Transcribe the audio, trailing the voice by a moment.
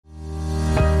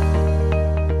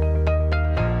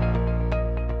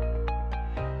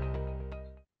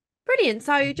Brilliant.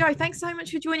 So, Joe, thanks so much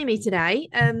for joining me today.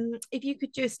 If you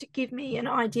could just give me an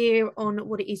idea on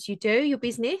what it is you do, your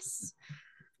business.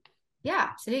 Yeah,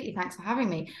 absolutely. Thanks for having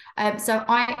me. So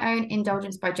I own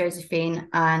Indulgence by Josephine,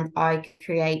 and I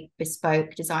create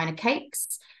bespoke designer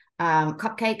cakes,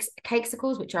 cupcakes,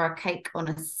 cakesicles, which are a cake on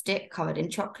a stick covered in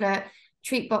chocolate,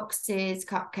 treat boxes,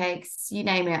 cupcakes, you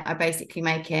name it, I basically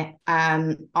make it.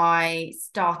 I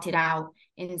started out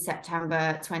in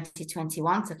September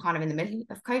 2021, so kind of in the middle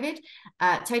of COVID,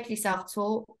 totally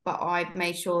self-taught, but I've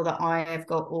made sure that I have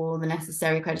got all the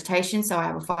necessary accreditation. So I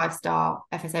have a 5-star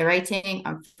FSA rating.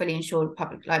 I'm fully insured with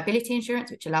public liability insurance,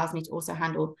 which allows me to also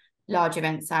handle large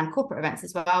events and corporate events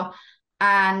as well.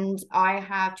 And I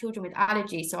have children with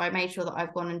allergies, so I made sure that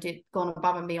I've gone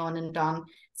above and beyond and done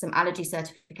some allergy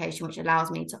certification, which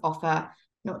allows me to offer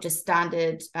not just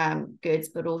standard goods,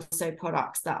 but also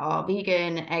products that are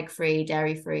vegan, egg-free,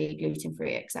 dairy-free,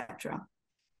 gluten-free, etc.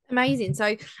 Amazing.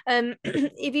 So,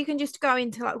 if you can just go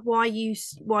into like why you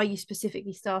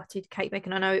specifically started cake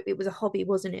baking. I know it was a hobby,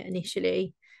 wasn't it,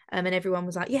 initially? And everyone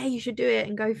was like, "Yeah, you should do it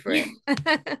and go for it."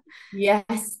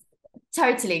 Yes,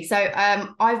 totally. So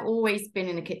I've always been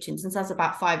in the kitchen since I was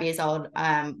about 5 years old.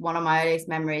 One of my earliest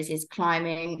memories is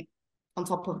climbing on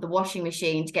top of the washing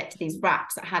machine to get to these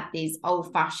racks that had these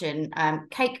old-fashioned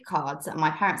cake cards that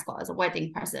my parents got as a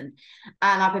wedding present.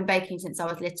 And I've been baking since I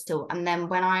was little. And then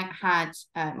when I had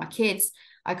my kids,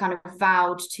 I kind of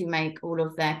vowed to make all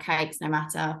of their cakes, no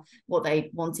matter what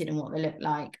they wanted and what they looked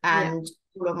like. Yeah. And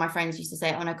all of my friends used to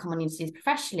say, "Oh no, come on, you need to do this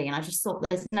professionally." And I just thought,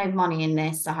 there's no money in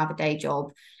this. I have a day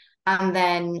job. And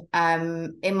then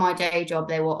in my day job,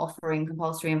 they were offering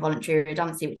compulsory and voluntary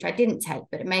redundancy, which I didn't take,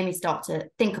 but it made me start to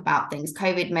think about things.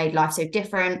 COVID made life so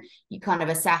different. You kind of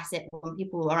assess it when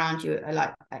people around you are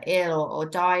like are ill or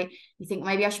die. You think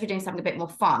maybe I should be doing something a bit more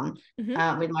fun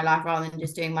Hmm. with my life rather than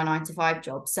just doing my 9 to 5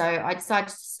 job. So I decided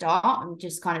to start and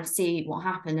just kind of see what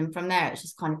happened. And from there, it's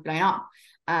just kind of blown up.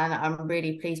 And I'm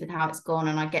really pleased with how it's gone,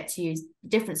 and I get to use the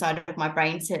different side of my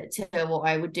brain to what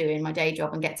I would do in my day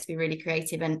job, and get to be really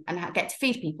creative and get to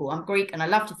feed people. I'm Greek and I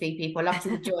love to feed people. I love to see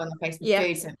the joy on their face with Yeah.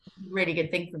 food, so it's a really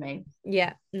good thing for me.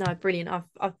 Yeah, no, brilliant.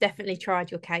 I've definitely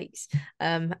tried your cakes,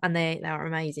 and they are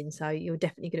amazing. So you're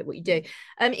definitely good at what you do.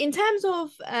 In terms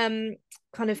of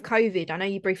kind of COVID, I know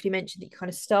you briefly mentioned that you kind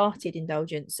of started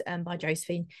Indulgence by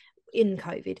Josephine in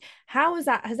COVID. How has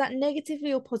that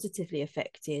negatively or positively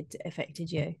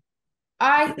affected you?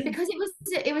 I because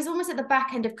it was almost at the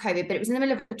back end of COVID, but it was in the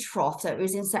middle of a trough. So it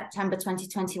was in September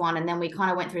 2021. And then we kind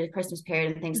of went through the Christmas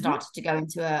period and things Hmm. started to go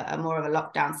into a more of a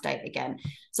lockdown state again.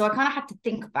 So I kind of had to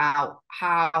think about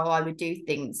how I would do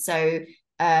things. So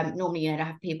normally, to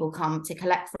have people come to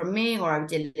collect from me, or I would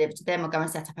deliver to them, or go and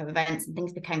set up events, and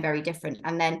things became very different.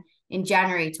 And then in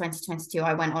January 2022,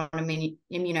 I went on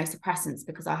immunosuppressants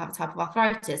because I have a type of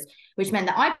arthritis, which meant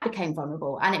that I became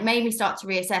vulnerable. And it made me start to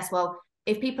reassess, well,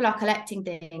 if people are collecting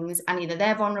things and either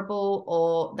they're vulnerable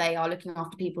or they are looking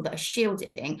after people that are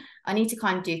shielding, I need to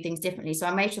kind of do things differently. So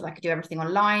I made sure that I could do everything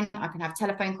online. I can have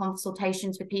telephone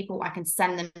consultations with people. I can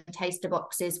send them taster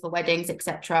boxes for weddings,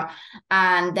 etc.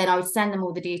 And then I would send them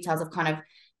all the details of kind of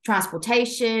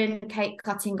transportation, cake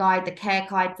cutting guide, the care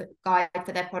guide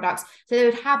for their products. So they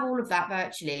would have all of that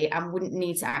virtually and wouldn't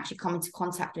need to actually come into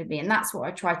contact with me. And that's what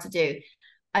I tried to do.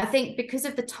 I think because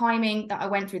of the timing that I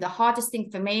went through, the hardest thing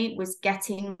for me was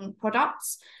getting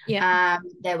products. Yeah.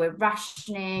 There were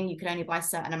rationing, you could only buy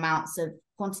certain amounts of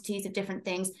quantities of different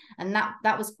things. And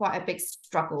that was quite a big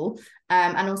struggle.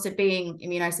 And also being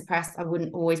immunosuppressed, I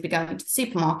wouldn't always be going to the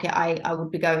supermarket. I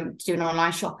would be going to do an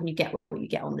online shop, and you get what you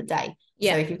get on the day. So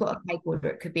Yeah. if you've got a cake order,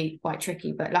 it could be quite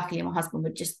tricky. But luckily, my husband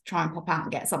would just try and pop out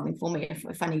and get something for me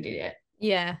if I needed it.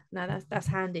 Yeah, no, that's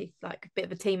handy, like a bit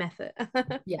of a team effort.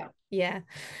 Yeah. Yeah.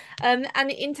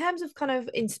 And in terms of kind of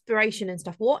inspiration and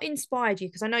stuff, what inspired you?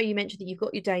 Because I know you mentioned that you've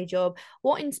got your day job.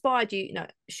 What inspired you,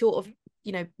 short of,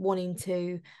 wanting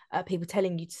to people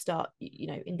telling you to start,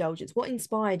 Indulgence, what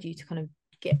inspired you to kind of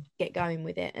get going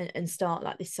with it and start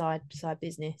like this side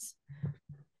business?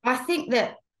 I think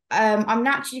that I'm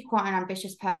naturally quite an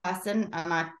ambitious person,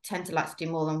 and I tend to like to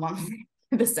do more than one thing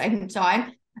at the same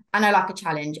time. And I like a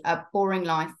challenge. A boring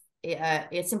life,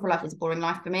 a simple life is a boring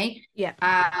life for me. Yeah.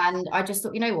 And I just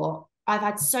thought, you know what? I've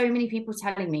had so many people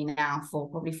telling me now for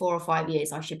probably 4 or 5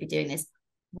 years I should be doing this.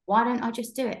 Why don't I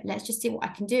just do it? Let's just see what I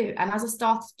can do. And as I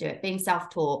started to do it, being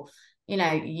self-taught, you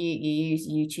use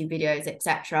YouTube videos,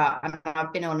 etc. And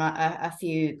I've been on a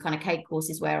few kind of cake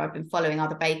courses where I've been following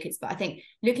other bakers. But I think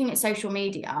looking at social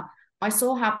media, I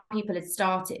saw how people had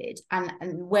started and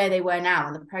where they were now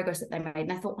and the progress that they made.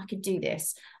 And I thought I could do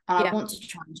this. And I Yeah. want to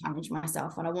try and challenge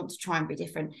myself and I want to try and be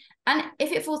different. And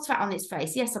if it falls flat on its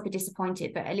face, yes, I'll be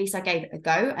disappointed, but at least I gave it a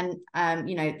go. And,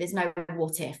 there's no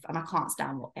what if, and I can't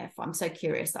stand what if. I'm so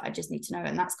curious that I just need to know.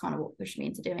 And that's kind of what pushed me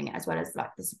into doing it, as well as like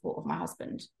the support of my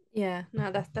husband. Yeah,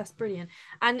 no, that's brilliant.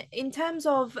 And in terms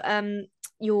of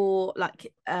your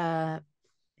like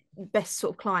best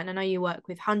sort of client, I know you work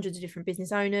with hundreds of different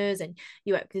business owners and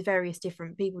you work with various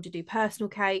different people to do personal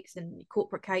cakes and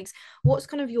corporate cakes. What's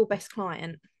kind of your best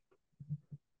client?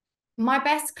 My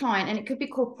best client, and it could be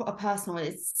corporate or personal,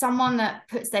 is someone that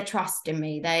puts their trust in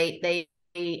me. They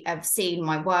have seen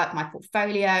my work, my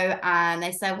portfolio, and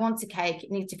they say, I want a cake,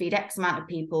 it needs to feed X amount of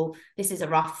people. This is a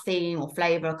rough theme or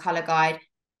flavor or color guide.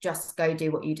 Just go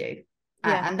do what you do.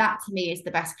 Yeah. And that to me is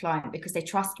the best client because they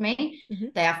trust me, Mm-hmm.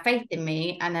 they have faith in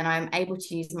me, and then I'm able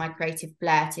to use my creative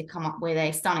flair to come up with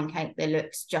a stunning cake that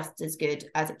looks just as good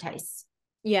as it tastes.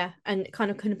 Yeah, and kind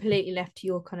of completely left to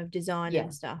your kind of design Yeah,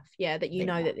 and stuff. Yeah, that you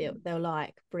know that exactly. they'll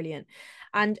like. Brilliant.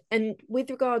 And with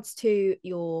regards to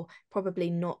your probably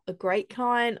not a great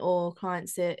client or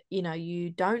clients that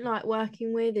you don't like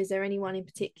working with, is there anyone in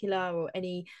particular or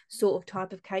any sort of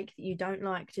type of cake that you don't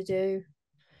like to do?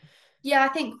 Yeah, I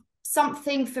think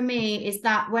something for me is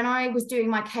that when I was doing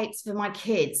my cakes for my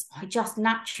kids, I just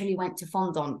naturally went to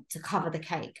fondant to cover the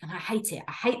cake. And I hate it.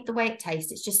 I hate the way it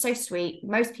tastes. It's just so sweet.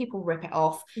 Most people rip it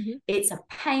off. Mm-hmm. It's a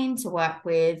pain to work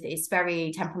with. It's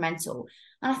very temperamental.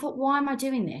 And I thought, why am I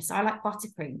doing this? I like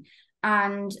buttercream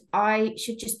and I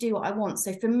should just do what I want.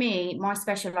 So for me, my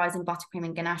specialize in buttercream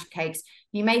and ganache cakes.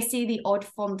 You may see the odd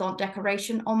fondant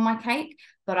decoration on my cake,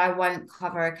 but I won't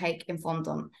cover a cake in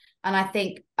fondant. And I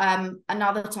think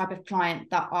another type of client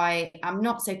that I am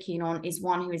not so keen on is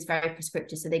one who is very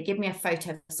prescriptive. So they give me a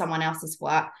photo of someone else's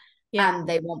work Yeah. and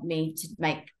they want me to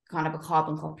make kind of a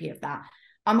carbon copy of that.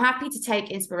 I'm happy to take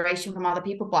inspiration from other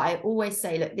people, but I always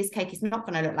say, look, this cake is not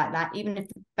going to look like that. Even if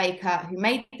the baker who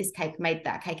made this cake made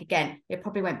that cake again, it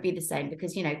probably won't be the same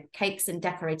because, cakes and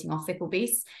decorating are fickle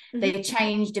beasts. Mm-hmm. They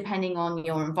change depending on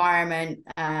your environment,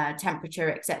 temperature,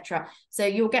 etc. So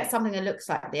you'll get something that looks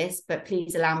like this, but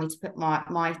please allow me to put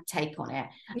my take on it.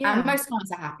 And Yeah. most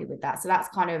clients are happy with that. So that's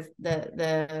kind of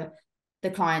the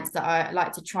clients that I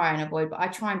like to try and avoid, but I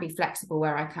try and be flexible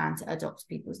where I can to adopt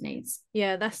people's needs.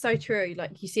 Yeah, that's so true.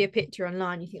 Like you see a picture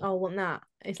online, you think, oh, I want that.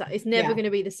 It's like it's never Yeah, going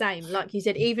to be the same. Like you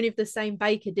said, even if the same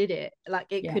baker did it, like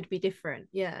it yeah. could be different.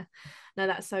 Yeah. No,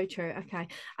 that's so true. Okay.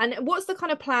 And what's the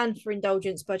kind of plan for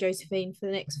Indulgence by Josephine for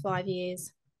the next 5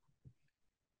 years?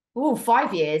 Oh,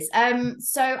 5 years.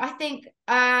 So I think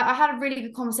I had a really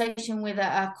good conversation with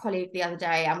a colleague the other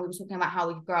day, and we were talking about how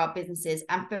we could grow our businesses.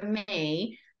 And for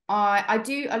me, I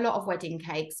do a lot of wedding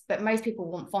cakes, but most people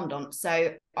want fondant.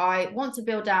 So I want to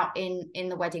build out in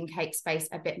the wedding cake space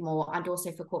a bit more, and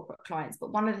also for corporate clients.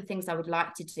 But one of the things I would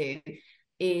like to do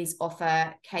is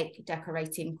offer cake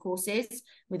decorating courses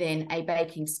within a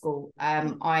baking school.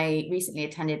 I recently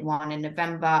attended one in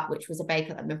November, which was a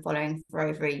baker that I've been following for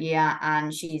over a year,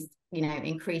 and she's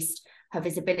increased her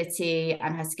visibility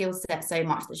and her skill set so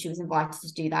much that she was invited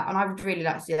to do that. And I would really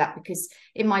like to do that because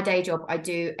in my day job, I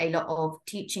do a lot of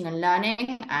teaching and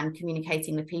learning and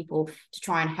communicating with people to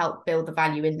try and help build the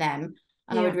value in them.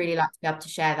 And I Yeah. would really like to be able to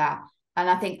share that. And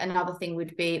I think another thing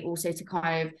would be also to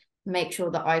kind of make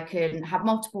sure that I can have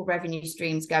multiple revenue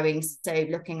streams going. So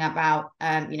looking about,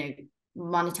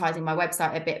 monetizing my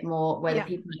website a bit more, whether Yeah.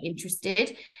 people are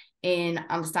interested in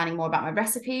understanding more about my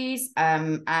recipes,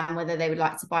 and whether they would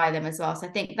like to buy them as well. So I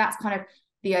think that's kind of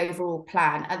the overall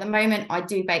plan. At the moment, I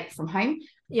do bake from home,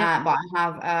 Yeah. but I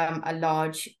have a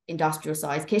large industrial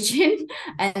size kitchen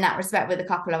in that respect with a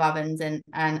couple of ovens and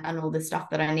all the stuff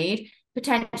that I need.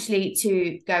 Potentially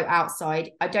to go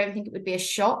outside. I don't think it would be a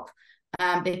shop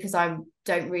because I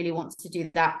don't really want to do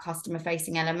that customer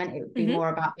facing element. It would be Mm-hmm. more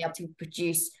about being able to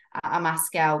produce at a mass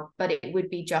scale, but it would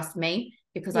be just me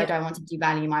because I Yeah. don't want to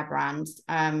devalue my brand.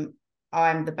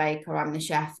 I'm the baker, I'm the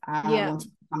chef, and I Yeah. want it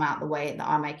to come out the way that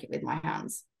I make it with my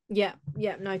hands. Yeah.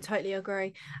 Yeah. No, totally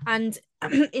agree. And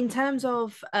in terms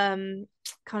of kind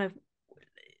of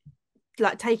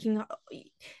like taking,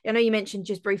 I know you mentioned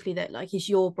just briefly that like it's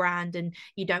your brand and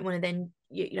you don't want to then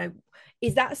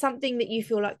is that something that you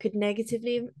feel like could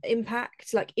negatively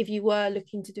impact, like if you were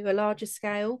looking to do a larger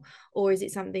scale, or is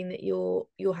it something that you're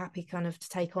happy kind of to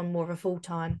take on more of a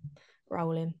full-time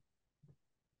role in?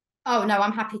 Oh no,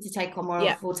 I'm happy to take on more of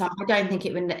Yeah. a full time. I don't think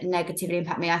it would negatively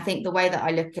impact me. I think the way that I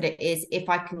look at it is if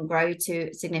I can grow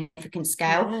to significant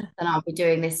scale, Yeah. then I'll be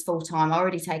doing this full time. I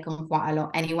already take on quite a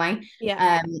lot anyway.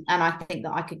 Yeah. And I think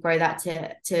that I could grow that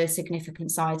to significant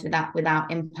size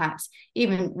without impact,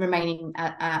 even remaining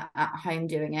at home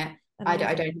doing it. I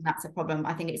Amazing. don't think that's a problem.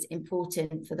 I think it's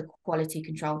important for the quality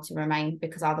control to remain,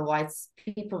 because otherwise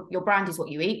people, your brand is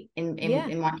what you eat Yeah.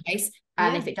 in my case.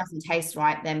 And Yeah. if it doesn't taste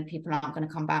right, then people aren't going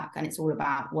to come back. And it's all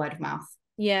about word of mouth.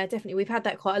 Yeah, definitely. We've had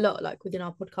that quite a lot, like within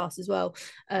our podcast as well.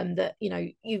 That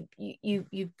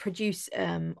you produce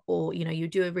or you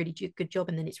do a really good job,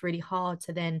 and then it's really hard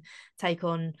to then take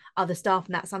on other stuff,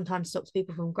 and that sometimes stops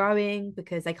people from growing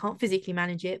because they can't physically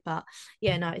manage it. But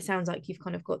yeah, no, it sounds like you've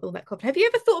kind of got all that covered. Have you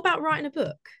ever thought about writing a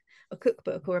book, a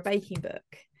cookbook, or a baking book?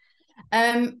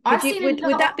 Could I've you seen a would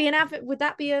lot. that be an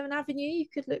avenue you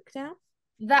could look down?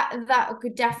 That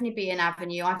could definitely be an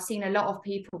avenue. I've seen a lot of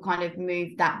people kind of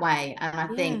move that way, and I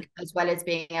Yeah. think as well as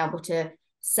being able to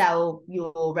sell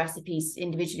your recipes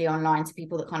individually online to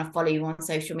people that kind of follow you on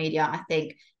social media, I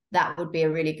think that would be a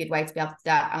really good way to be able to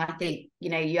do that. And I think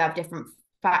you have different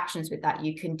factions with that.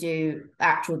 You can do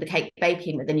the cake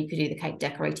baking, but then you could do the cake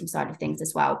decorating side of things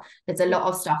as well. There's a Yeah. lot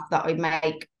of stuff that I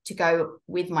make to go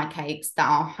with my cakes that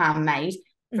are handmade.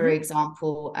 For Mm-hmm.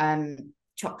 example,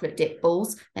 chocolate dip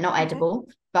balls. They're not Okay. edible,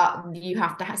 but you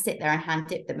have to sit there and hand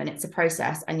dip them, and it's a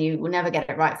process, and you will never get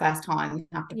it right first time. You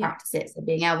have to Yeah. practice it. So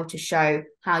being able to show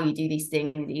how you do these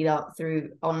things either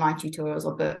through online tutorials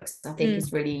or books, I think Mm.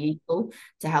 is really useful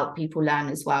to help people learn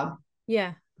as well.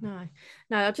 Yeah, no,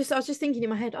 I was just thinking in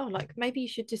my head, oh, like maybe you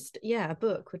should just, yeah, a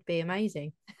book would be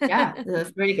amazing. Yeah, that's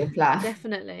a really good plan.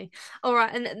 Definitely. All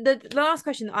right, and the last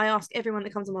question that I ask everyone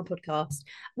that comes on my podcast: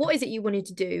 what is it you wanted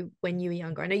to do when you were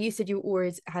younger? I know you said you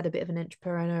always had a bit of an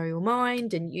entrepreneurial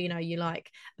mind, and you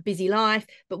like a busy life,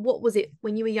 but what was it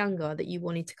when you were younger that you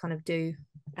wanted to kind of do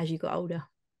as you got older?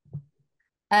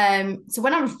 So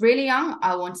when I was really young,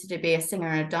 I wanted to be a singer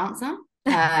and a dancer.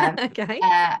 Um, Okay.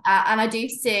 and I do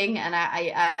sing, and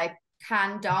I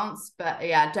can dance, but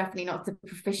yeah, definitely not the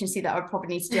proficiency that I would probably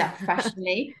need to do that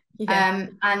professionally. Yeah.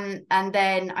 And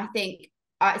then I think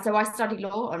I studied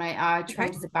law, and I Okay.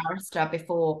 trained as a barrister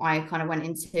before I kind of went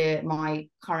into my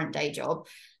current day job,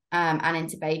 and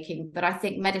into baking. But I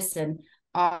think medicine,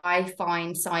 I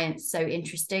find science so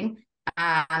interesting.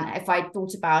 And if I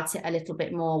thought about it a little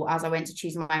bit more as I went to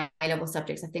choose my A-level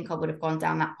subjects, I think I would have gone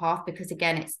down that path, because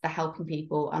again, it's the helping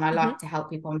people, and I Hmm. like to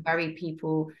help people. I'm very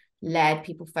people led,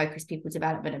 people focused, people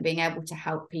development, and being able to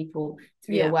help people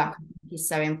through your Yeah. work is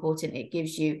so important. It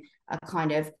gives you a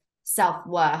kind of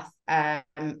self-worth,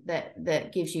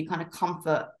 that gives you kind of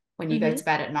comfort when you go Hmm. to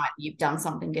bed at night. You've done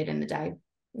something good in the day.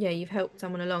 Yeah, you've helped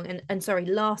someone along. And sorry,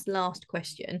 last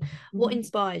question. What Mm-hmm.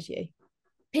 inspires you?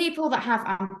 People that have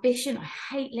ambition. I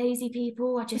hate lazy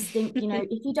people. I just think,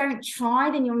 if you don't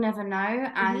try, then you'll never know.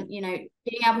 Hmm. And,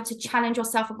 being able to challenge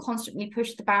yourself and constantly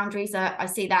push the boundaries. I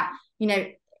see that,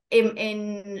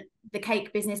 in the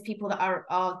cake business, people that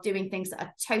are doing things that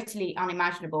are totally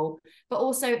unimaginable, but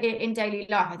also in daily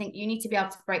life. I think you need to be able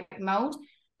to break the mold.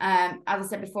 As I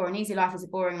said before, an easy life is a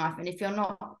boring life. And if you're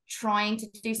not trying to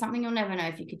do something, you'll never know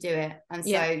if you could do it. And so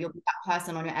Yeah. you'll be that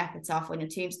person on your epitaph, on your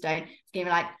tombstone. It's going to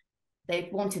be like, they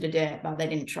wanted to do it, but they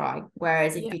didn't try.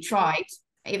 Whereas if Yeah. you tried,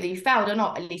 either you failed or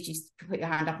not, at least you put your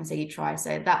hand up and say you tried.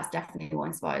 So that's definitely what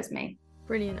inspires me.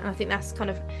 Brilliant. And I think that's kind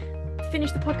of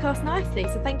finished the podcast nicely.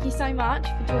 So thank you so much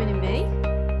for joining me.